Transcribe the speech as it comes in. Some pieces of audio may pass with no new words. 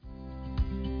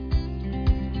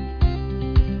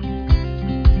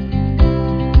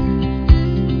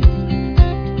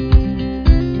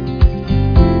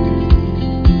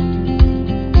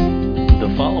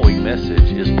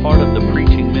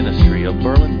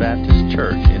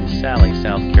Church in Sally,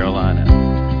 South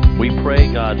Carolina. We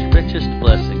pray God's richest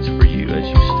blessings for you as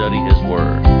you study His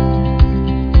Word.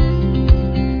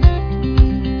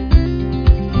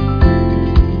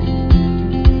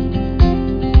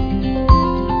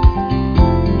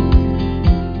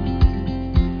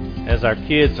 As our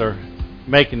kids are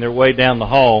making their way down the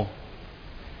hall,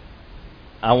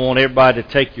 I want everybody to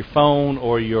take your phone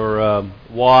or your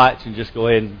watch and just go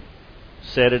ahead and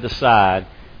set it aside.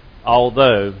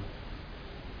 Although,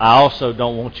 I also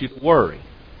don't want you to worry,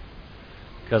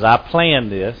 because I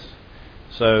planned this.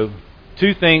 So,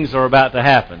 two things are about to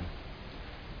happen.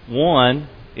 One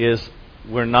is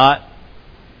we're not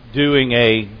doing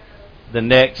the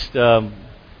next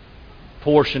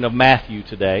portion of Matthew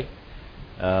today,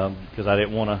 because I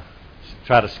didn't want to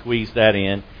try to squeeze that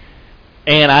in.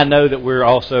 And I know that we're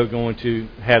also going to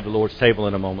have the Lord's table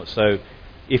in a moment. So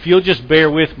if you'll just bear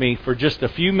with me for just a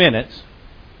few minutes,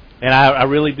 and I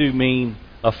really do mean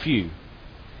a few.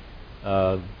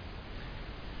 I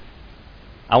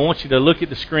want you to look at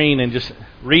the screen and just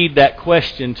read that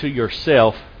question to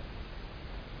yourself.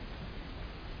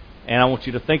 And I want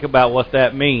you to think about what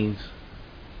that means.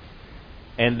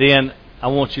 And then I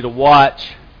want you to watch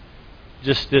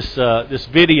just this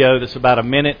video that's about 1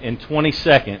 minute and 20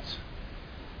 seconds.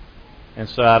 And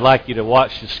so I'd like you to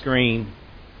watch the screen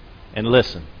and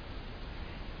listen.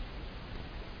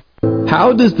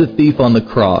 How does the thief on the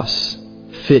cross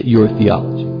fit your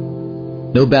theology?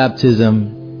 No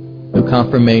baptism, no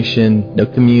confirmation, no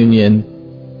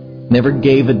communion, never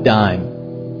gave a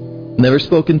dime, never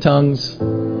spoke in tongues,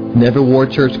 never wore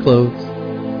church clothes.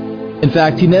 In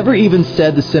fact, he never even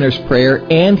said the sinner's prayer,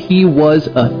 and he was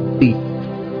a thief.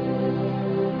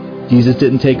 Jesus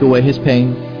didn't take away his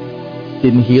pain,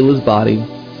 didn't heal his body,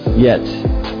 yet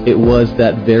it was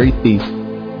that very thief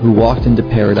who walked into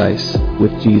paradise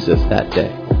with Jesus that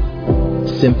day,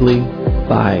 simply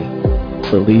by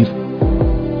believing.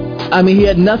 I mean, he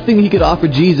had nothing he could offer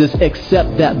Jesus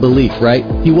except that belief, right?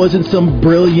 He wasn't some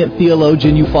brilliant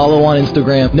theologian you follow on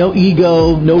Instagram. No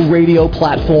ego, no radio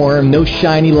platform, no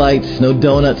shiny lights, no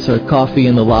donuts or coffee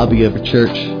in the lobby of a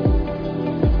church.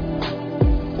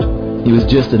 He was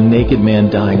just a naked man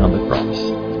dying on the cross,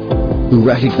 who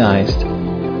recognized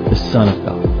the Son of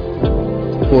God.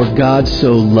 For God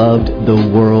so loved the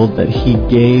world that he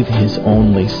gave his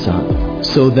only Son,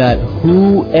 so that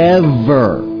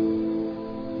whoever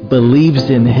believes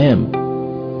in him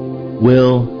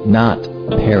will not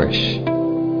perish,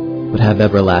 but have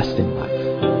everlasting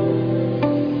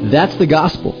life. That's the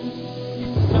gospel.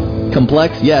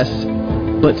 Complex, yes,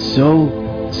 but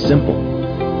so simple.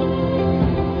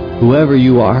 Whoever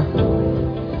you are,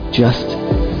 just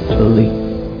believe.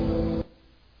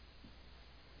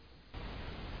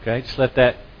 Okay, just let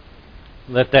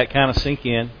that kind of sink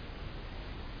in.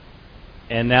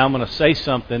 And now I'm going to say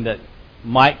something that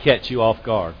might catch you off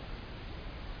guard.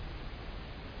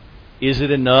 Is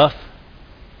it enough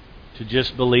to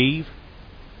just believe?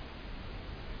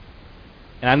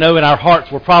 And I know in our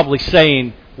hearts we're probably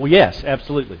saying, well, yes,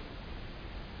 absolutely.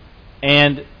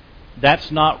 And that's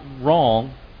not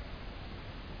wrong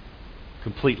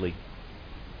completely.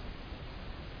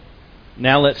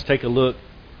 Now let's take a look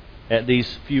at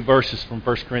these few verses from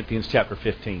 1 Corinthians chapter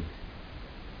 15.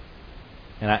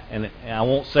 And I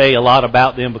won't say a lot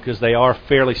about them because they are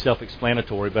fairly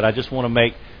self-explanatory, but I just want to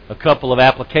make a couple of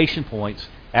application points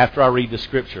after I read the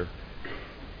Scripture.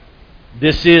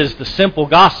 This is the simple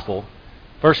gospel.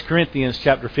 1 Corinthians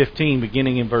chapter 15,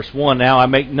 beginning in verse 1. Now I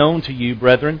make known to you,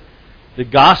 brethren, the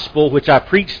gospel which I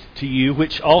preached to you,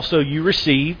 which also you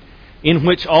received, in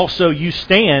which also you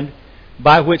stand,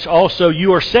 by which also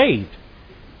you are saved,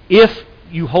 if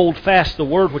you hold fast the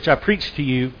word which I preached to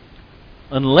you,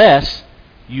 unless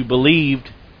you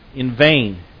believed in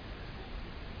vain.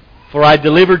 For I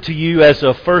delivered to you as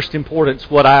of first importance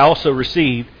what I also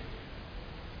received,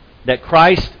 that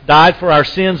Christ died for our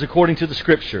sins according to the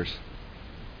Scriptures,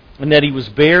 and that he was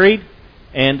buried,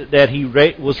 and that he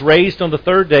was raised on the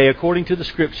third day according to the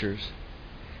Scriptures,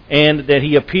 and that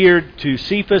he appeared to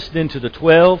Cephas, then to the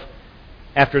 12.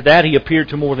 After that he appeared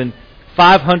to more than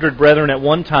 500 brethren at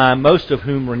one time, most of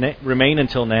whom remain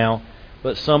until now,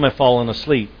 but some have fallen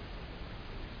asleep.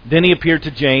 Then he appeared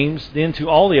to James, then to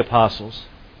all the apostles.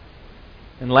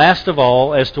 And last of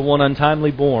all, as to one untimely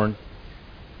born,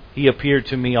 he appeared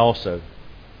to me also.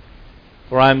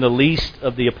 For I am the least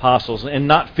of the apostles, and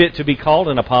not fit to be called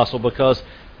an apostle, because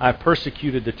I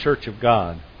persecuted the church of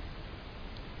God.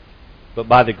 But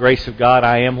by the grace of God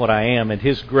I am what I am, and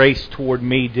his grace toward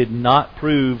me did not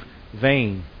prove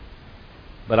vain.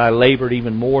 But I labored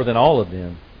even more than all of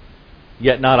them.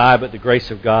 Yet not I, but the grace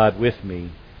of God with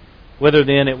me. Whether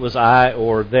then it was I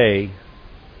or they,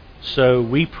 so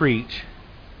we preach,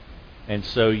 and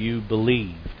so you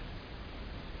believed.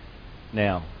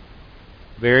 Now,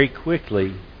 very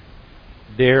quickly,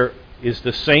 there is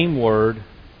the same word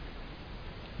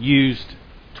used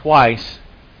twice,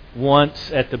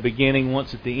 once at the beginning,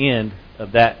 once at the end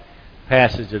of that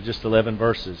passage of just 11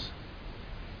 verses.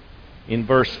 In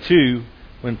verse 2,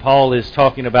 when Paul is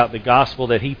talking about the gospel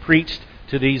that he preached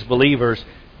to these believers,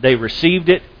 they received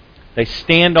it, they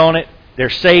stand on it, they're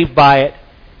saved by it,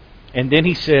 and then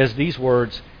he says these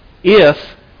words,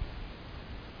 if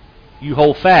you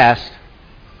hold fast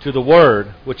to the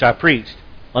word which I preached,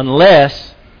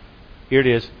 unless, here it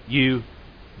is, you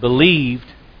believed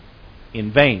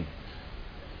in vain.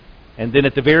 And then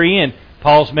at the very end,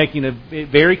 Paul's making it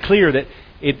very clear that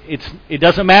it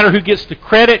doesn't matter who gets the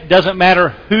credit, doesn't matter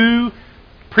who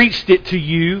preached it to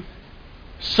you.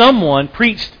 Someone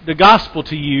preached the gospel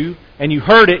to you, and you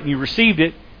heard it, and you received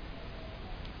it.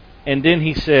 And then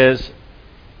he says,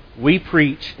 we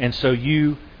preach, and so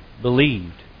you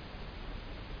believed.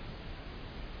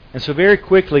 And so very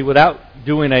quickly, without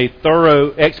doing a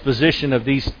thorough exposition of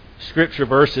these scripture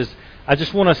verses, I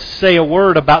just want to say a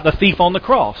word about the thief on the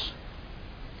cross.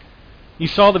 You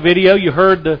saw the video, you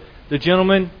heard the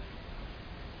gentleman.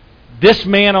 This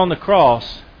man on the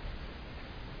cross,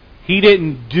 he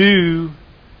didn't do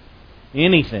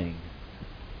anything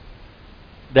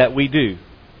that we do.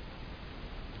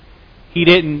 He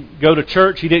didn't go to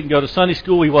church, he didn't go to Sunday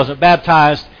school, he wasn't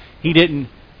baptized, he didn't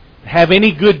have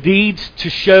any good deeds to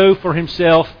show for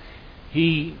himself.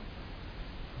 He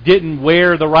didn't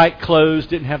wear the right clothes,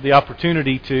 didn't have the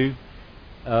opportunity to.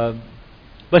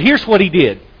 But here's what he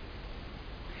did.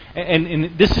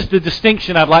 And this is the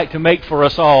distinction I'd like to make for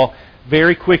us all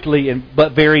very quickly,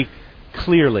 but very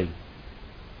clearly.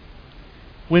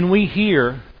 When we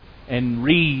hear and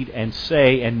read and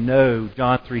say and know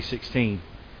John 3:16,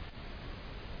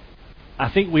 I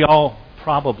think we all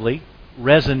probably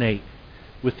resonate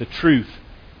with the truth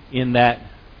in that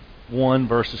one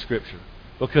verse of Scripture,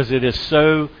 because it is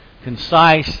so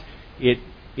concise, it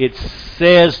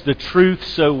says the truth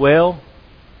so well.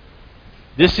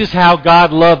 This is how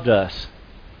God loved us.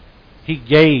 He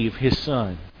gave His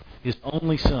Son, His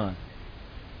only Son.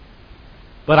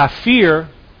 But I fear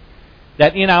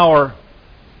that in our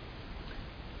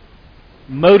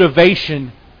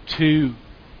motivation to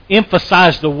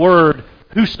emphasize the word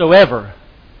whosoever,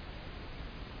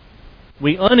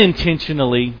 we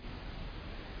unintentionally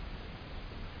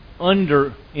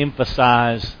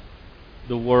underemphasize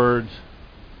the word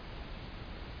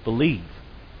believe.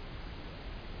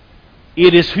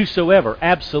 It is whosoever,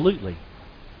 absolutely.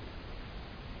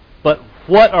 But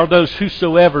what are those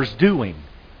whosoevers doing?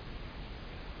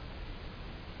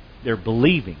 They're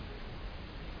believing.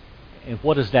 And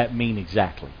what does that mean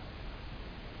exactly?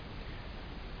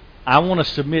 I want to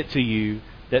submit to you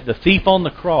that the thief on the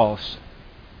cross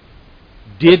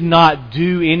did not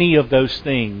do any of those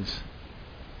things,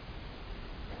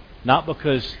 not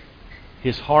because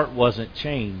his heart wasn't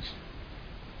changed,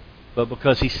 but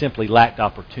because he simply lacked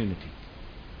opportunity.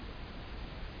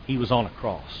 He was on a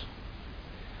cross.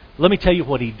 Let me tell you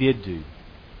what he did do.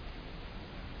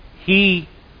 He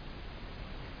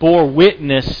bore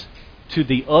witness to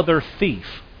the other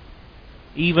thief,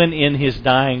 even in his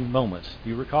dying moments.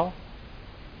 Do you recall?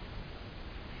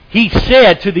 He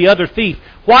said to the other thief,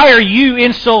 "Why are you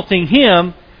insulting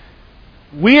him?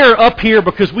 We're up here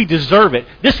because we deserve it.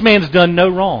 This man's done no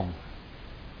wrong.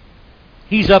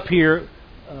 He's up here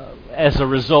as a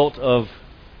result of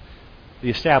the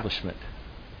establishment.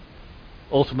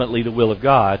 Ultimately, the will of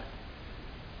God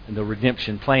and the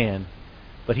redemption plan."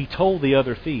 But he told the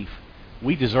other thief,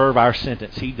 we deserve our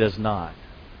sentence. He does not.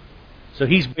 So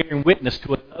he's bearing witness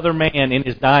to another man in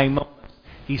his dying moments.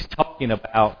 He's talking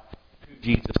about who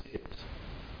Jesus is.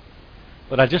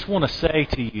 But I just want to say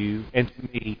to you and to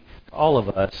me, to all of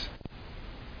us,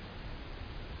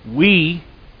 we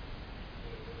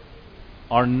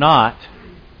are not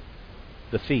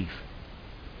the thief.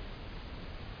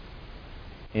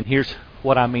 And here's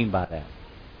what I mean by that.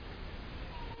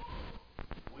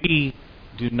 We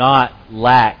do not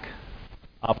lack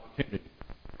opportunity.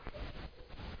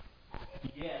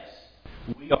 Yes,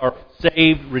 we are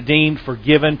saved, redeemed,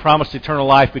 forgiven, promised eternal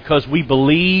life because we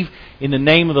believe in the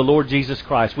name of the Lord Jesus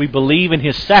Christ. We believe in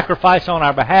His sacrifice on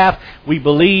our behalf. We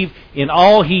believe in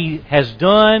all He has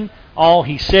done, all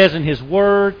He says in His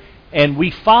Word, and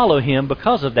we follow Him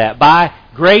because of that, by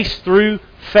grace through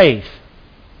faith.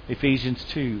 Ephesians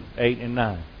 2, 8 and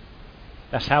 9.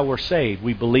 That's how we're saved.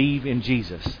 We believe in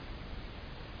Jesus.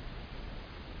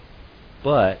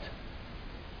 But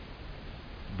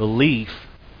belief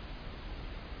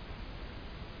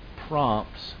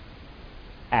prompts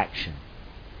action.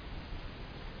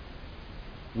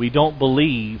 We don't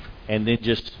believe and then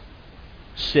just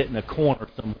sit in a corner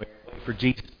somewhere and wait for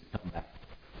Jesus to come back.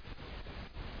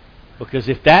 Because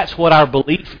if that's what our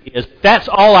belief is, if that's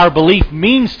all our belief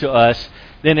means to us,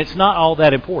 then it's not all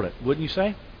that important, wouldn't you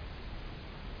say?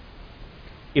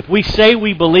 If we say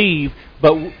we believe,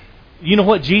 but you know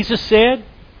what Jesus said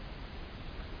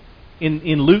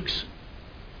in Luke's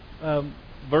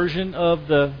version of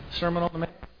the Sermon on the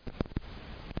Mount?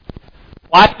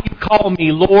 Why do you call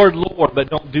me Lord, Lord, but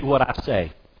don't do what I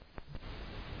say?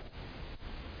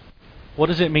 What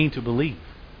does it mean to believe?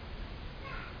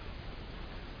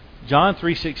 John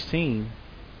 3:16,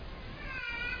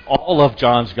 all of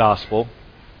John's Gospel,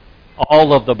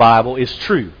 all of the Bible is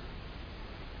true.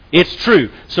 It's true.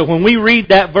 So when we read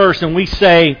that verse and we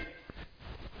say,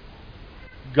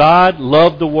 God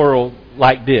loved the world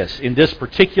like this, in this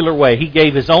particular way. He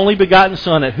gave His only begotten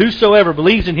Son, that whosoever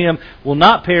believes in Him will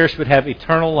not perish but have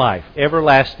eternal life,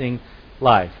 everlasting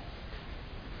life.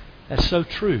 That's so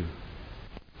true.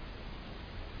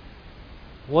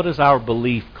 What does our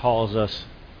belief cause us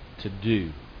to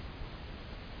do?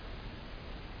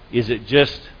 Is it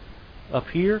just up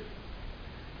here?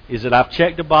 Is it I've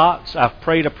checked a box, I've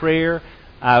prayed a prayer,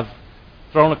 I've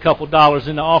thrown a couple dollars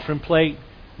in the offering plate,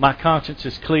 my conscience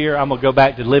is clear, I'm going to go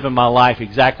back to living my life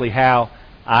exactly how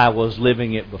I was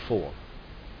living it before?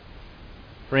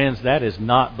 Friends, that is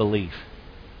not belief.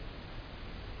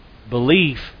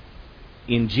 Belief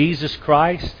in Jesus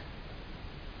Christ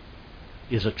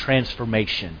is a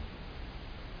transformation.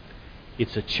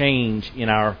 It's a change in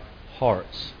our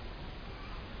hearts.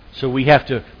 So we have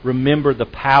to remember the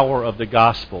power of the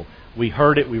gospel. We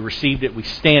heard it, we received it, we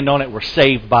stand on it, we're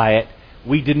saved by it.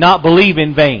 We did not believe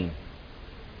in vain.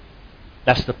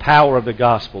 That's the power of the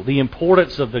gospel, the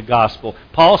importance of the gospel.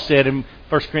 Paul said in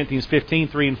 1 Corinthians 15,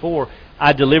 3 and 4,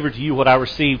 I delivered to you what I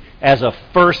received as of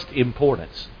first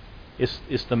importance.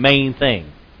 It's the main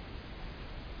thing.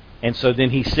 And so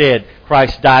then he said,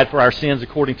 Christ died for our sins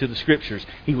according to the Scriptures.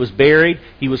 He was buried.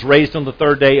 He was raised on the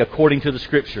third day according to the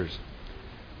Scriptures.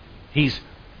 He's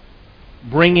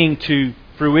bringing to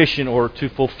fruition or to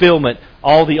fulfillment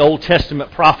all the Old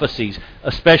Testament prophecies,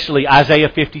 especially Isaiah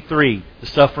 53, the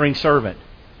suffering servant.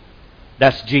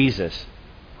 That's Jesus.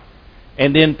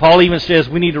 And then Paul even says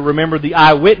we need to remember the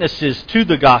eyewitnesses to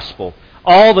the gospel.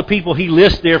 All the people he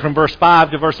lists there from verse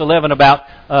 5 to verse 11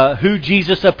 about who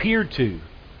Jesus appeared to.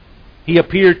 He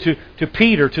appeared to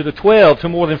Peter, to the 12, to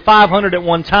more than 500 at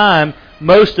one time,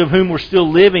 most of whom were still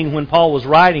living when Paul was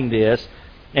writing this.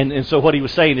 And so what he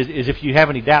was saying is if you have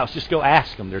any doubts, just go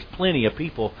ask them. There's plenty of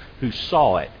people who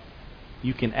saw it.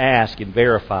 You can ask and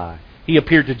verify. He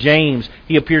appeared to James.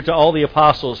 He appeared to all the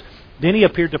apostles. Then he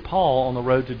appeared to Paul on the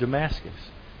road to Damascus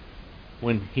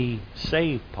when he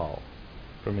saved Paul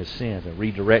from his sins and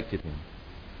redirected him.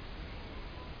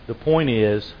 The point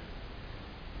is,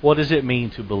 what does it mean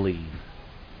to believe?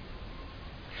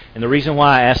 And the reason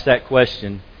why I ask that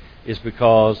question is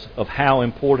because of how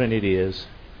important it is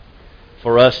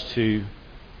for us to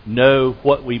know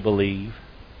what we believe,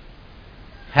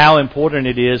 how important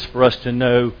it is for us to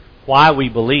know why we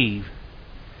believe,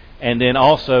 and then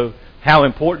also how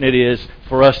important it is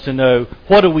for us to know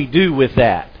what do we do with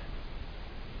that.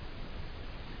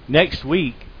 Next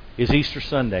week is Easter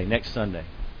Sunday, next Sunday.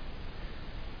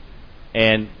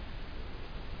 And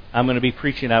I'm going to be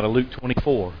preaching out of Luke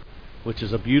 24, which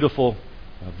is a beautiful,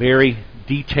 very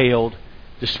detailed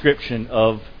description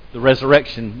of the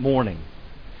resurrection morning.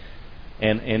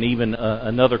 And even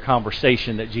another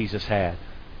conversation that Jesus had.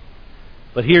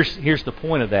 But here's the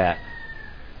point of that.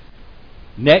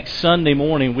 Next Sunday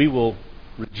morning we will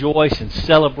rejoice and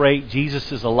celebrate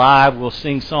Jesus is alive. We'll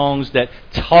sing songs that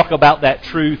talk about that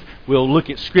truth. We'll look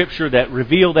at Scripture that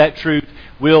reveal that truth.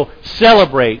 We'll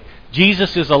celebrate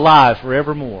Jesus is alive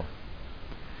forevermore.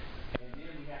 And then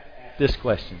we have to ask this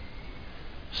question.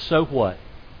 So what?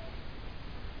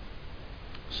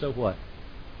 So what?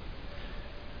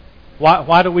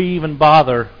 Why do we even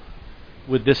bother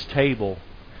with this table?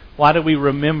 Why do we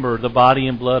remember the body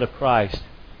and blood of Christ?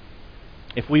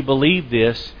 If we believe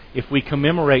this, if we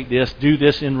commemorate this, do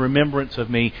this in remembrance of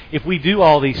me, if we do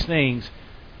all these things,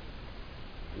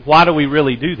 why do we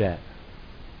really do that?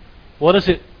 What does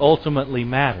it ultimately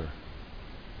matter?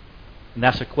 And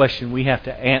that's a question we have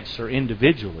to answer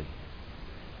individually.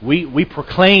 We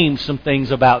proclaim some things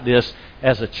about this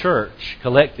as a church,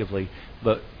 collectively,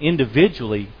 but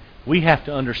individually, we have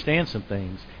to understand some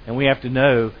things, and we have to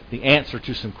know the answer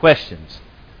to some questions.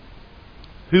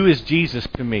 Who is Jesus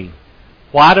to me?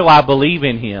 Why do I believe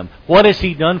in Him? What has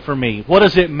He done for me? What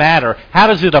does it matter? How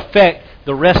does it affect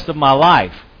the rest of my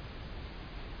life?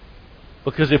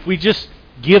 Because if we just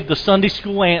give the Sunday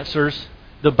school answers,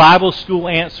 the Bible school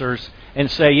answers, and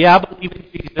say, yeah, I believe in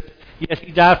Jesus. Yes,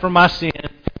 He died for my sins.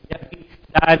 Yes, He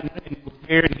died and was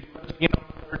buried. He rose again on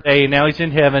the third day, and now He's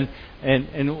in heaven.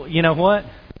 And you know what?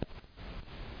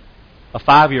 A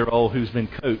 5-year-old who's been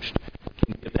coached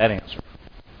can give that answer.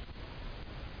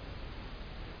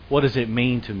 What does it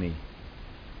mean to me?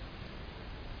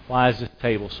 Why is this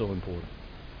table so important?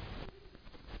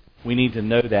 We need to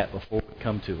know that before we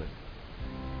come to it.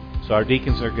 So our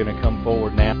deacons are going to come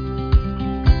forward now.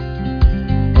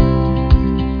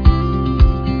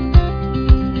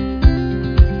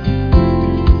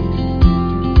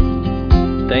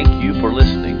 Thank you for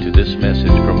listening to this message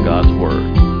from God's Word.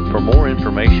 For more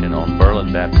information on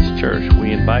Berlin Baptist Church,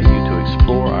 we invite you to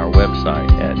explore our website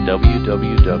at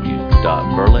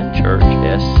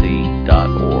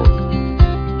www.berlinchurchsc.org.